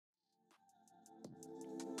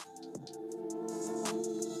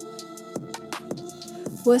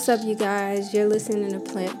What's up, you guys? You're listening to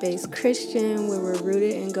Plant Based Christian, where we're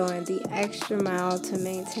rooted in going the extra mile to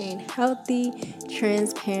maintain healthy,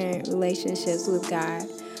 transparent relationships with God.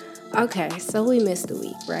 Okay, so we missed a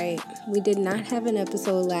week, right? We did not have an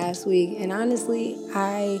episode last week, and honestly,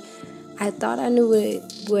 I thought I knew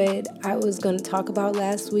what I was going to talk about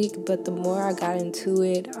last week, but the more I got into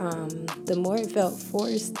it, the more it felt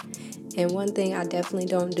forced. And one thing I definitely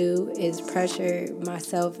don't do is pressure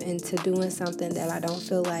myself into doing something that I don't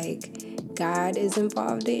feel like God is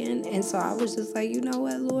involved in. And so I was just like, you know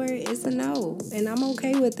what, Lord, it's a no. And I'm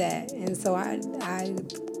okay with that. And so I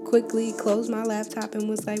quickly closed my laptop and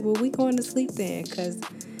was like, well, we going to sleep then. Because,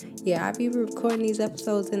 yeah, I be recording these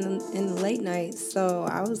episodes in the late nights. So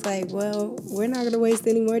I was like, well, we're not going to waste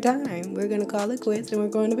any more time. We're going to call it quits and we're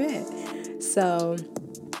going to bed. So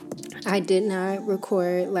I did not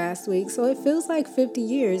record last week, so it feels like 50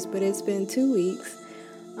 years, but it's been 2 weeks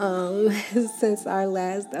since our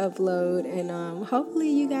last upload, and hopefully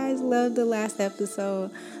you guys loved the last episode.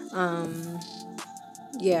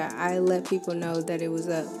 Yeah, I let people know that it was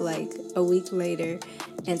up like a week later,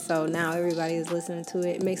 and so now everybody is listening to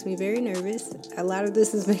it. It makes me very nervous. A lot of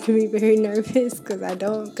this is making me very nervous because I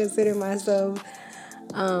don't consider myself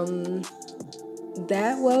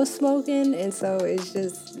that well spoken, and so it's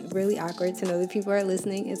just really awkward to know that people are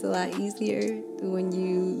listening. It's a lot easier when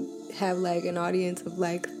you have like an audience of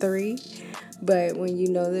like 3, but when you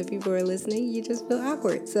know that people are listening, you just feel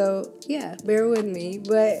awkward. So yeah, bear with me,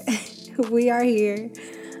 but we are here,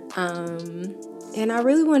 and I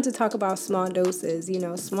really want to talk about small doses,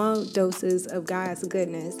 small doses of God's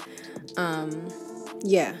goodness.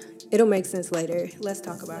 Yeah, it'll make sense later. Let's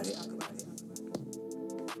talk about it.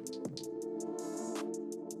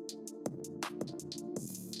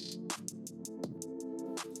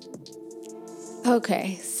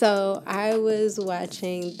 Okay, so I was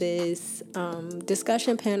watching this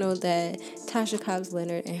discussion panel that Tasha Cobbs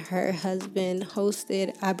Leonard and her husband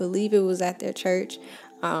hosted. I believe it was at their church.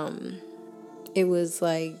 It was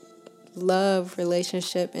like love,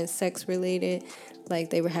 relationship, and sex related. Like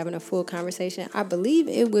they were having a full conversation. I believe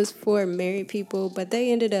it was for married people, but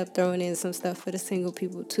they ended up throwing in some stuff for the single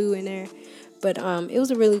people too in there. But it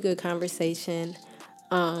was a really good conversation.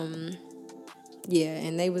 Yeah,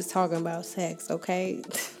 and they was talking about sex, okay?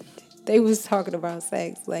 They was talking about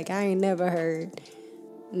sex. Like, I ain't never heard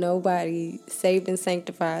nobody saved and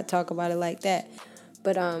sanctified talk about it like that.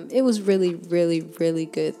 But it was really, really, really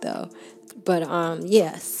good, though. But,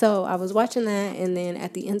 yeah, so I was watching that, and then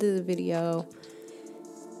at the end of the video,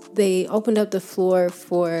 they opened up the floor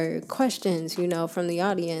for questions, from the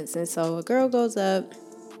audience. And so a girl goes up,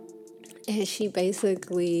 and she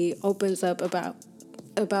basically opens up about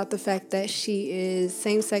the fact that she is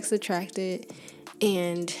same-sex attracted,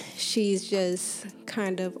 and she's just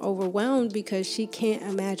kind of overwhelmed because she can't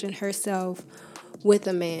imagine herself with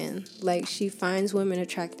a man. Like, she finds women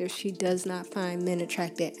attractive. She does not find men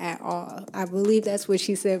attracted at all. I believe that's what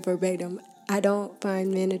she said verbatim. I don't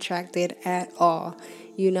find men attracted at all,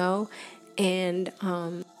 And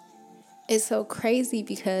it's so crazy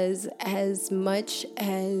because as much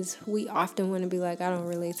as we often want to be like, I don't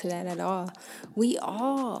relate to that at all, we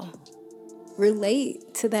all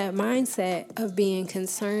relate to that mindset of being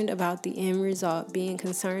concerned about the end result, being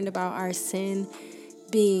concerned about our sin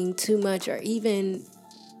being too much, or even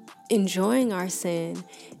enjoying our sin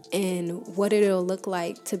and what it'll look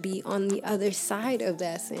like to be on the other side of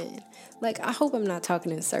that sin. Like, I hope I'm not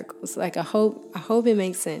talking in circles. Like, I hope it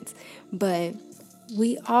makes sense. But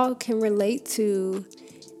we all can relate to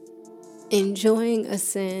enjoying a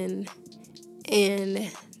sin and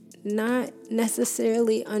not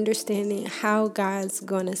necessarily understanding how God's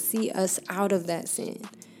going to see us out of that sin.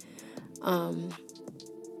 And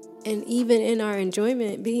even in our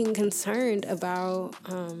enjoyment, being concerned about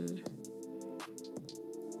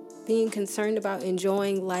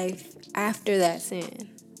enjoying life after that sin.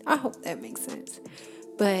 I hope that makes sense.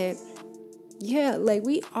 But yeah, like,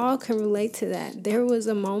 we all can relate to that. There was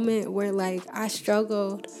a moment where, like, I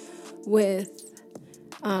struggled with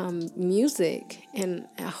music, and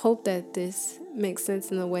I hope that this makes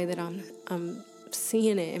sense in the way that I'm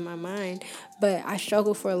seeing it in my mind. But I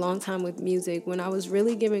struggled for a long time with music when I was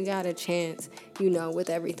really giving God a chance,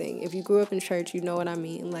 with everything. If you grew up in church, you know what I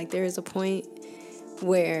mean. Like, there is a point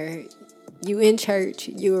where you in church,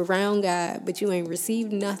 you around God, but you ain't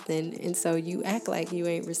received nothing, and so you act like you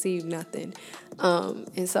ain't received nothing.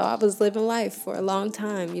 And so I was living life for a long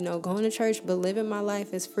time, going to church, but living my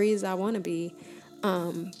life as free as I want to be.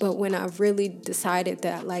 But when I really decided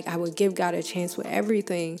that, like, I would give God a chance with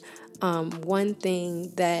everything, one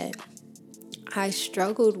thing that I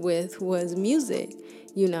struggled with was music.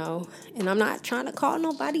 And I'm not trying to call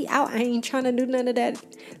nobody out. I ain't trying to do none of that.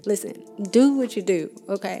 Listen, do what you do,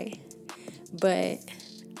 okay? But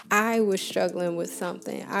I was struggling with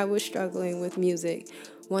something. I was struggling with music.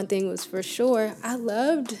 One thing was for sure,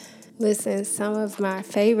 listen, some of my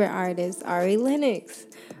favorite artists, Ari Lennox,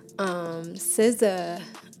 SZA,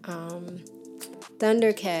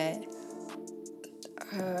 Thundercat,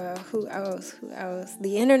 who else?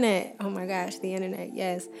 The internet. Oh my gosh, the internet.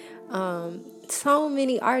 Yes. So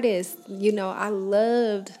many artists, I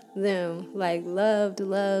loved them. Like loved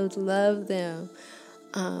them.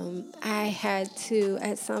 I had to,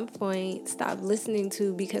 at some point, stop listening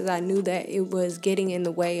to because I knew that it was getting in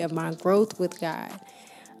the way of my growth with God.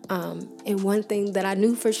 And one thing that I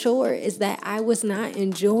knew for sure is that I was not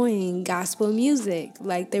enjoying gospel music.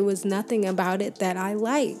 Like, there was nothing about it that I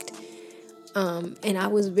liked. And I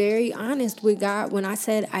was very honest with God when I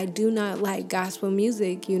said I do not like gospel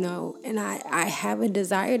music, and I have a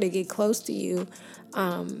desire to get close to you.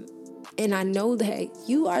 And I know that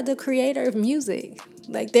you are the creator of music.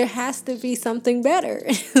 Like, there has to be something better.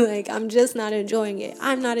 Like, I'm just not enjoying it.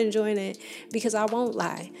 I'm not enjoying it because I won't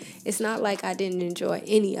lie. It's not like I didn't enjoy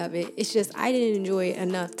any of it. It's just I didn't enjoy it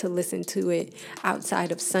enough to listen to it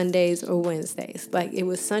outside of Sundays or Wednesdays. Like, it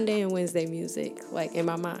was Sunday and Wednesday music, like, in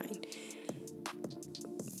my mind.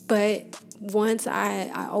 But once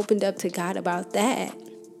I opened up to God about that,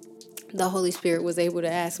 the Holy Spirit was able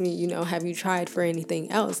to ask me, have you tried for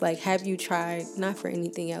anything else? Like, have you tried, not for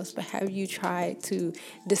anything else, but have you tried to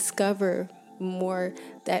discover more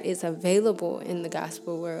that is available in the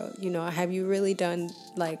gospel world? Have you really done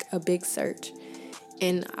like a big search?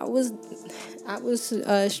 And I was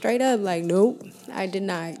straight up like, nope, I did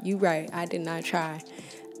not. You right, I did not try.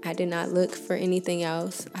 I did not look for anything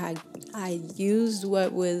else. I used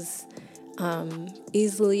what was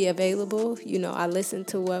easily available. I listened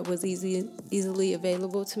to what was easily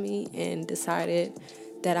available to me and decided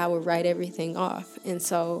that I would write everything off. And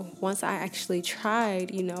so once I actually tried,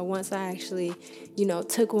 once I actually,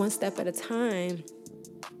 took one step at a time,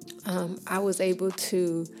 I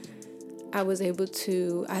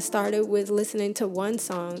started with listening to one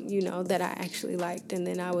song, that I actually liked. And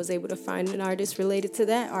then I was able to find an artist related to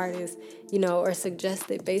that artist, or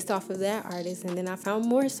suggested based off of that artist. And then I found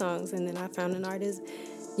more songs. And then I found an artist,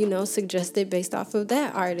 suggested based off of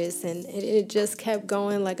that artist. And it just kept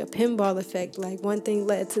going like a pinball effect. Like, one thing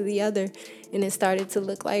led to the other. And it started to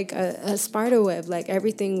look like a spider web. Like,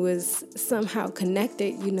 everything was somehow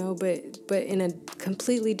connected, but in a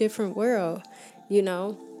completely different world,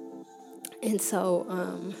 And so,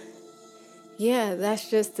 that's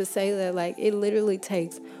just to say that, like, it literally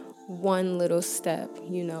takes one little step,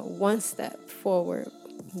 one step forward,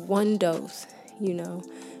 one dose,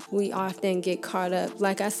 We often get caught up,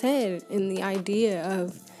 like I said, in the idea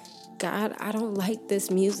of, God, I don't like this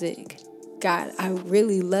music. God, I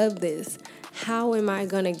really love this. How am I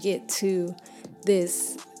going to get to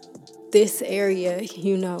this area,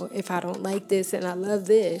 if I don't like this and I love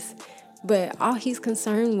this? But all he's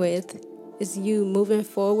concerned with is you moving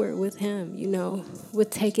forward with him, with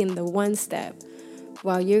taking the one step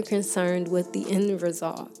while you're concerned with the end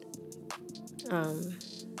result.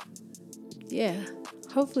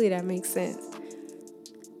 Hopefully that makes sense.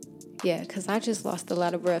 Yeah, because I just lost a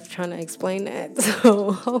lot of breath trying to explain that.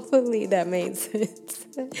 So hopefully that made sense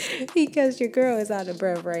because your girl is out of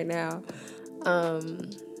breath right now.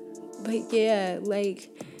 But yeah, like,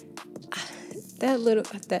 I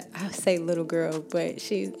say little girl, but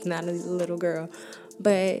she's not a little girl,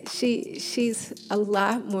 but she's a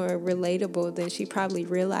lot more relatable than she probably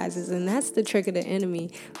realizes. And that's the trick of the enemy,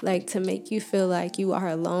 like, to make you feel like you are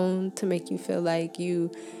alone, to make you feel like you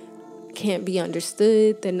can't be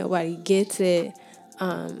understood, that nobody gets it.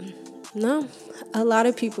 No, a lot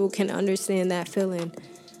of people can understand that feeling.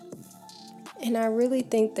 And I really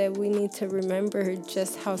think that we need to remember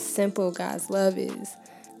just how simple God's love is.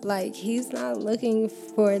 Like, he's not looking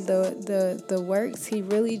for the works. He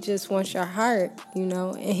really just wants your heart,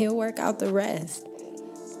 and he'll work out the rest.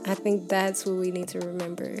 I think that's what we need to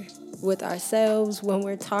remember with ourselves when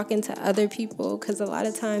we're talking to other people, because a lot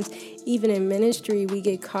of times, even in ministry, we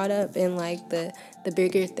get caught up in like the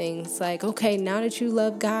bigger things. Like, okay, now that you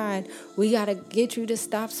love God, we got to get you to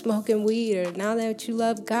stop smoking weed. Or now that you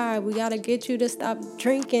love God, we got to get you to stop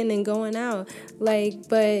drinking and going out. Like,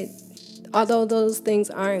 but although those things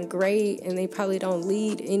aren't great and they probably don't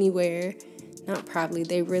lead anywhere, not probably,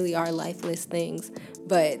 they really are lifeless things,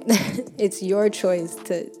 but it's your choice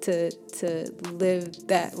to live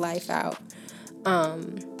that life out.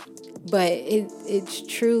 But it's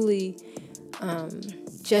truly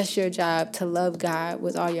just your job to love God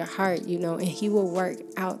with all your heart, and he will work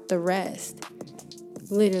out the rest.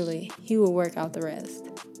 Literally, He will work out the rest.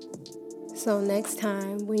 So next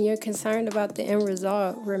time, when you're concerned about the end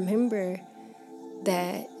result, remember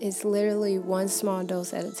that it's literally one small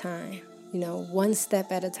dose at a time, one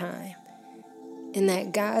step at a time. And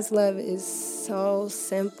that God's love is so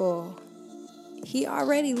simple. He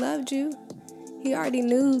already loved you. He already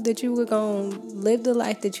knew that you were going to live the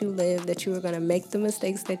life that you live, that you were going to make the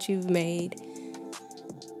mistakes that you've made.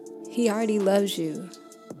 He already loves you.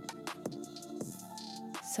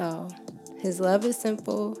 So His love is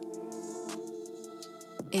simple,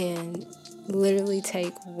 and literally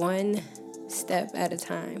take one step at a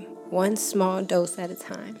time, one small dose at a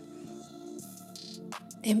time.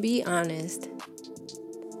 And be honest.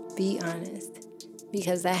 Be honest,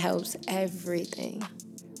 because that helps everything.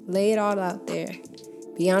 Lay it all out there.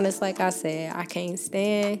 Be honest, like I said. I can't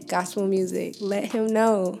stand gospel music. Let Him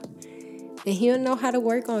know. And He'll know how to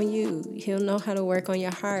work on you. He'll know how to work on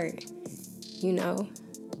your heart.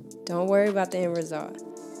 Don't worry about the end result.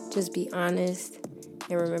 Just be honest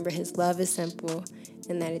and remember His love is simple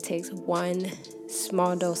and that it takes one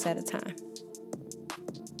small dose at a time.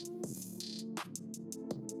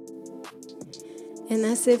 And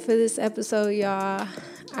that's it for this episode, y'all.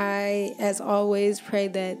 I, as always, pray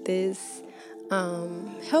that this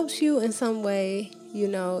helps you in some way.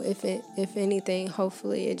 If anything,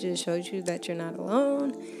 hopefully it just shows you that you're not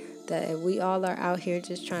alone, that we all are out here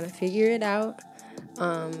just trying to figure it out.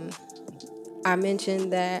 I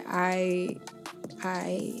mentioned that I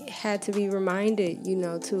had to be reminded,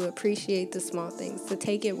 to appreciate the small things, to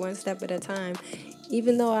take it one step at a time.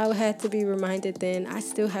 Even though I had to be reminded then, I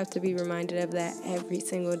still have to be reminded of that every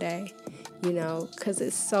single day, because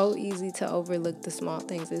it's so easy to overlook the small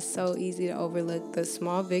things. It's so easy to overlook the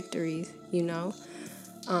small victories,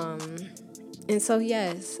 And so,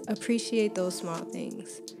 yes, appreciate those small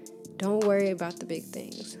things. Don't worry about the big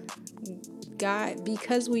things. God,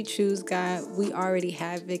 because we choose God, we already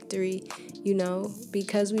have victory,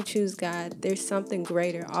 Because we choose God, there's something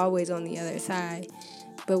greater always on the other side.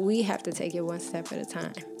 But we have to take it one step at a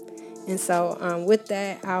time. And so with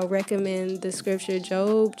that, I'll recommend the scripture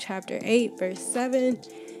Job chapter 8, verse 7.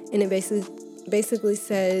 And it basically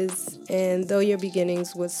says, and though your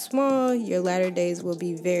beginnings was small, your latter days will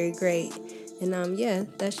be very great. And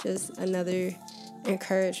that's just another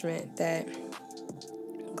encouragement that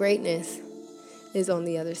greatness is on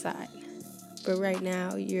the other side. But right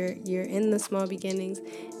now, you're in the small beginnings,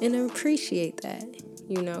 and appreciate that,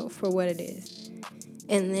 for what it is.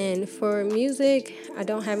 And then for music, I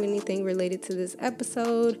don't have anything related to this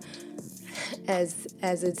episode as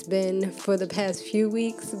it's been for the past few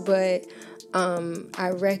weeks, but I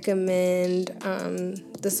recommend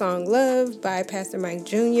the song Love by Pastor Mike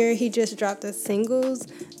Jr. He just dropped a singles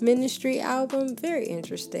ministry album. Very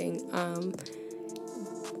interesting.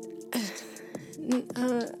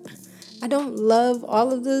 I don't love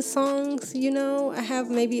all of the songs, I have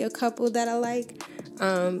maybe a couple that I like.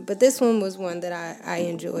 But this one was one that I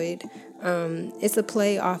enjoyed. It's a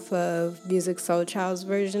play off of Musiq Soulchild's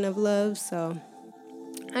version of Love, so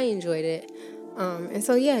I enjoyed it. And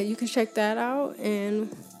so, you can check that out.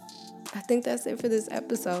 And I think that's it for this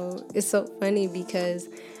episode. It's so funny because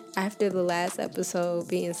after the last episode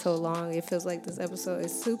being so long, it feels like this episode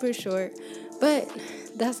is super short. But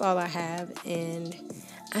that's all I have, and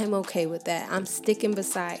I'm okay with that. I'm sticking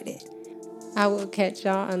beside it. I will catch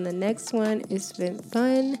y'all on the next one. It's been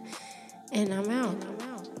fun, and I'm out.